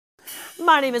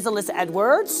My name is Alyssa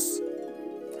Edwards,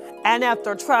 and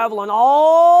after traveling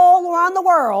all around the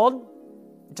world,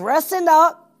 dressing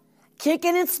up,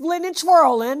 kicking and splitting and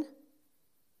twirling,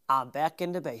 I'm back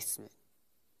in the basement,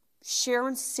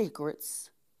 sharing secrets,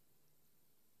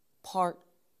 part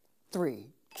 3.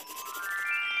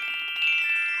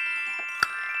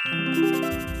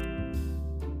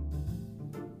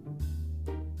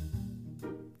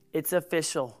 It's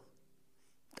official.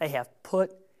 They have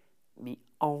put me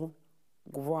on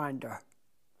Grindr.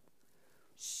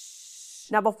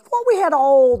 Now, before we had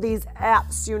all these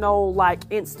apps, like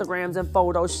Instagrams and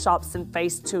Photoshops and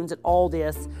Facetunes and all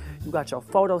this, you got your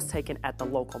photos taken at the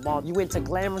local mall. You went to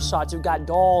Glamour Shots, you got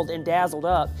dolled and dazzled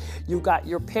up. You got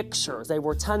your pictures. They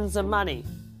were tons of money.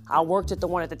 I worked at the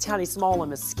one at the Townie Small in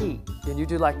Mesquite. Then you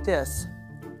do like this.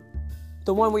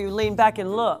 The one where you lean back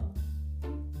and look.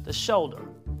 The shoulder.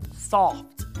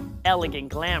 Soft, elegant,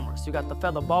 glamorous. You got the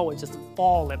feather boa just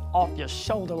falling off your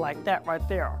shoulder like that right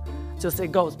there. Just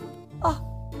it goes,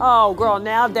 oh girl,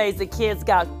 nowadays the kids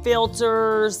got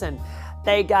filters and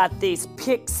they got these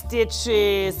pick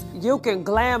stitches. You can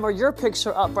glamour your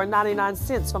picture up for 99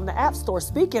 cents from the App Store.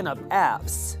 Speaking of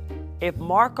apps, if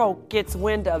Marco gets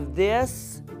wind of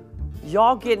this,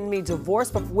 y'all getting me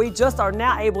divorced before we just are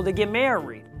now able to get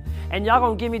married. And y'all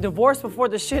gonna give me divorce before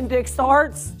the shindig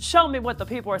starts? Show me what the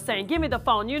people are saying. Give me the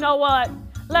phone. You know what?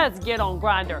 Let's get on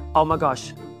Grindr. Oh my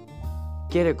gosh.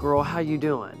 Get it, girl. How you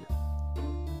doing?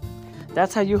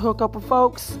 That's how you hook up with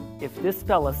folks? If this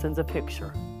fella sends a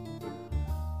picture,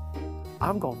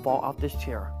 I'm gonna fall off this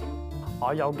chair.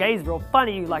 All y'all gays real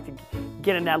funny. You like to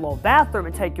get in that little bathroom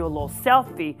and take you a little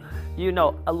selfie, a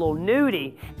little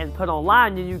nudie, and put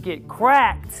online, and you get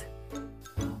cracked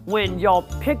when your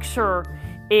picture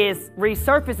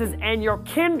resurfaces and your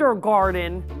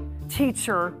kindergarten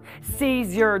teacher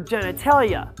sees your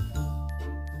genitalia.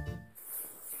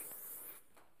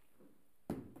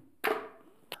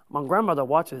 My grandmother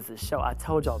watches this show, I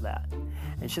told y'all that.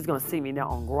 And she's gonna see me now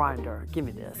on Grindr. Give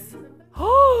me this.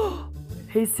 Oh,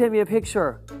 he sent me a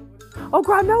picture. Oh,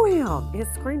 girl, I know him. His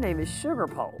screen name is Sugar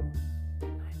Pole.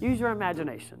 Use your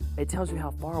imagination. It tells you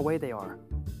how far away they are.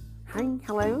 Hi,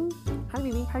 hello, hi,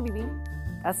 baby, hi, baby.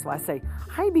 That's why I say,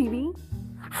 hi, baby.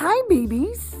 Hi,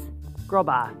 babies. Girl,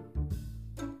 bye.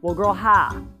 Well, girl,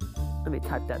 hi. Let me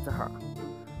type that to her.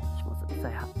 She wants to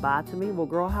say bye to me. Well,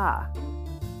 girl, hi.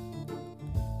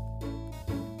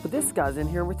 But this guy's in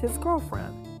here with his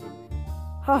girlfriend.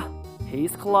 Huh,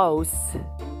 he's close.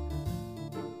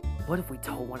 What if we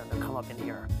told one of them to come up in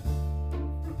here?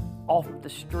 Off the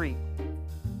street.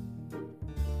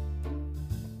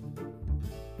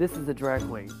 This is a drag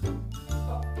queen.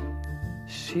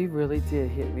 She really did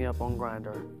hit me up on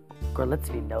Grindr. Girl, let's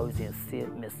be nosy and see if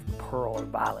Miss Pearl or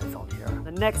Violet's on here.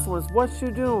 The next one's, what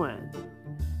you doing?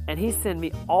 And he sent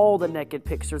me all the naked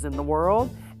pictures in the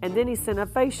world, and then he sent a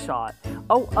face shot,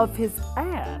 of his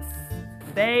ass.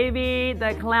 Baby,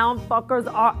 the clown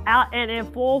fuckers are out and in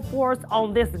full force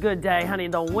on this good day, honey,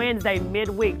 the Wednesday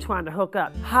midweek trying to hook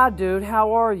up. Hi, dude,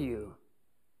 how are you?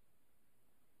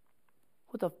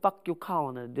 What the fuck you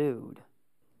calling a dude?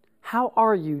 How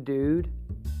are you, dude?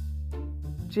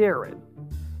 Jared,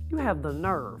 you have the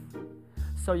nerve.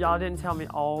 So y'all didn't tell me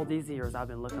all these years I've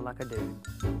been looking like a dude.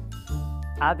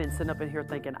 I've been sitting up in here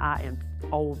thinking I am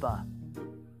Ova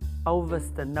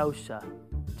Stenosha,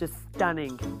 just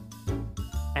stunning.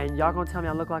 And y'all gonna tell me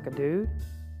I look like a dude?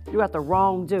 You got the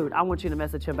wrong dude. I want you to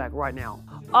message him back right now.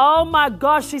 Oh my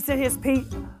gosh, she sent his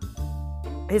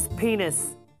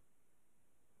penis.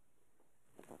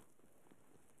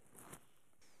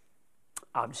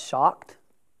 I'm shocked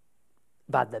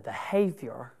by the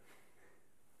behavior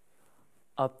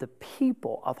of the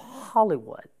people of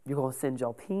Hollywood. You're gonna send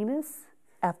your penis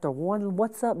after one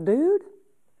what's up, dude?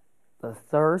 The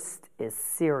thirst is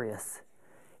serious.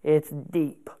 It's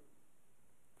deep.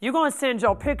 You're gonna send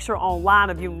your picture online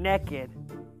of you naked,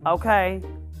 okay?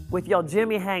 With your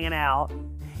Jimmy hanging out,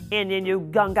 and then you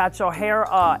got your hair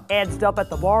edged up at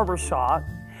the barber shop,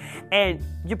 and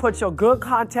you put your good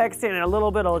contacts in and a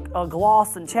little bit of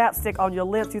gloss and chapstick on your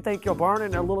lips. You think you're burning,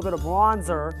 and a little bit of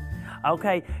bronzer.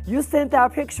 Okay, you sent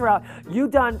that picture out. You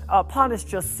done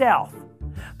punished yourself,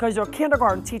 because your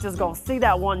kindergarten teacher's gonna see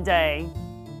that one day,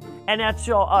 and at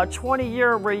your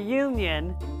 20-year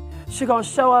reunion, she's gonna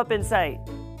show up and say,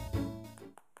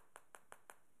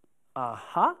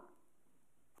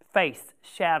 face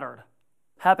shattered.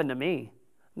 Happened to me.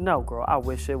 No, girl, I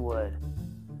wish it would.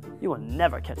 You will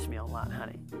never catch me online,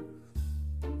 honey.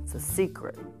 It's a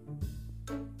secret.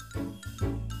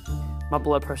 My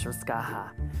blood pressure is sky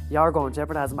high. Y'all are going to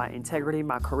jeopardize my integrity,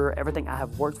 my career, everything I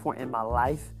have worked for in my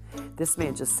life. This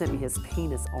man just sent me his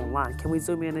penis online. Can we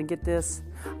zoom in and get this?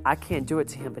 I can't do it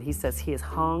to him, but he says he is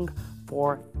hung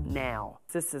for now.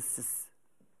 This is just...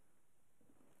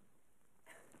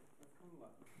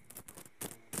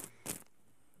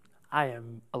 I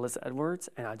am Alyssa Edwards,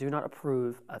 and I do not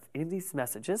approve of any of these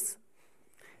messages,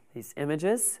 these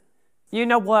images. You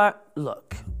know what?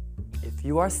 Look, if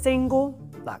you are single,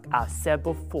 like I said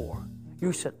before,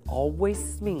 you should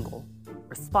always mingle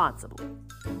responsibly.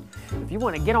 If you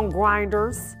want to get on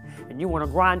grinders and you want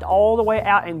to grind all the way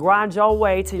out and grind your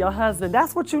way to your husband,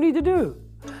 that's what you need to do.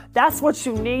 That's what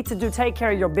you need to do. Take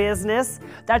care of your business.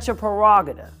 That's your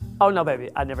prerogative. Oh, no, baby,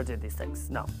 I never did these things.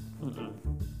 No.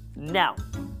 No.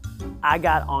 I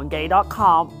got on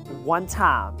gay.com one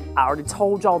time. I already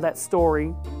told y'all that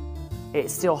story. It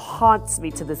still haunts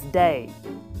me to this day.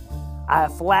 I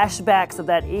have flashbacks of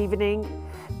that evening.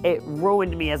 It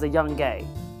ruined me as a young gay.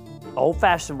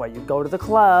 Old-fashioned way. You go to the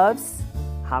clubs.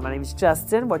 Hi, my name is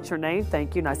Justin. What's your name?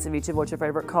 Thank you. Nice to meet you. What's your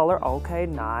favorite color? Okay,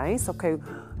 nice. Okay,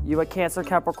 you a Cancer,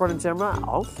 Capricorn, and Gemini?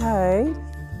 Okay.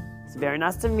 It's very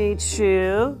nice to meet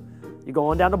you. You're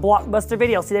going down to Blockbuster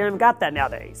Video. See, they don't even got that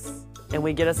nowadays. And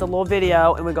we get us a little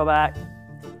video, and we go back.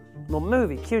 Little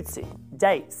movie, cutesy,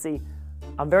 date. See,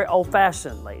 I'm very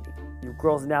old-fashioned, lady. You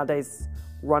girls nowadays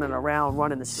running around,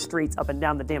 running the streets, up and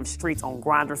down the damn streets on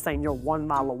Grindr, saying you're 1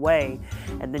 mile away,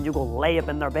 and then you go lay up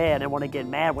in their bed and want to get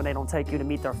mad when they don't take you to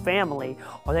meet their family,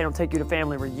 or they don't take you to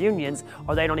family reunions,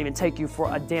 or they don't even take you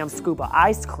for a damn scoop of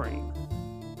ice cream.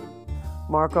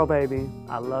 Marco, baby,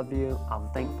 I love you. I'm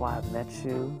thankful I have met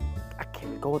you. I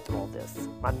can't go through all this.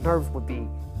 My nerves would be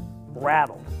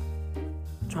rattled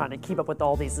trying to keep up with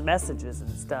all these messages and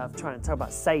stuff, trying to talk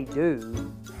about say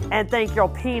dude, and think your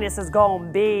penis is gonna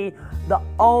be the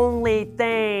only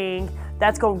thing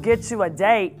that's gonna get you a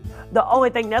date. The only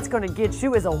thing that's gonna get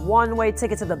you is a one-way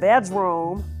ticket to the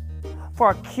bedroom for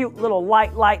a cute little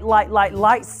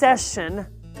light session.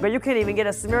 But you can't even get a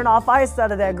Smirnoff Ice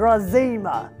out of that, girl.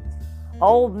 Zima.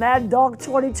 Old Mad Dog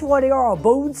 2020 or a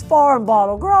Boone's Farm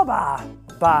bottle. Girl, bye.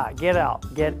 Bye. Get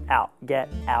out. Get out. Get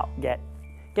out.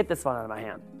 Get this phone out of my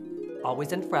hand.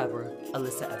 Always and forever,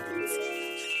 Alyssa Edwards.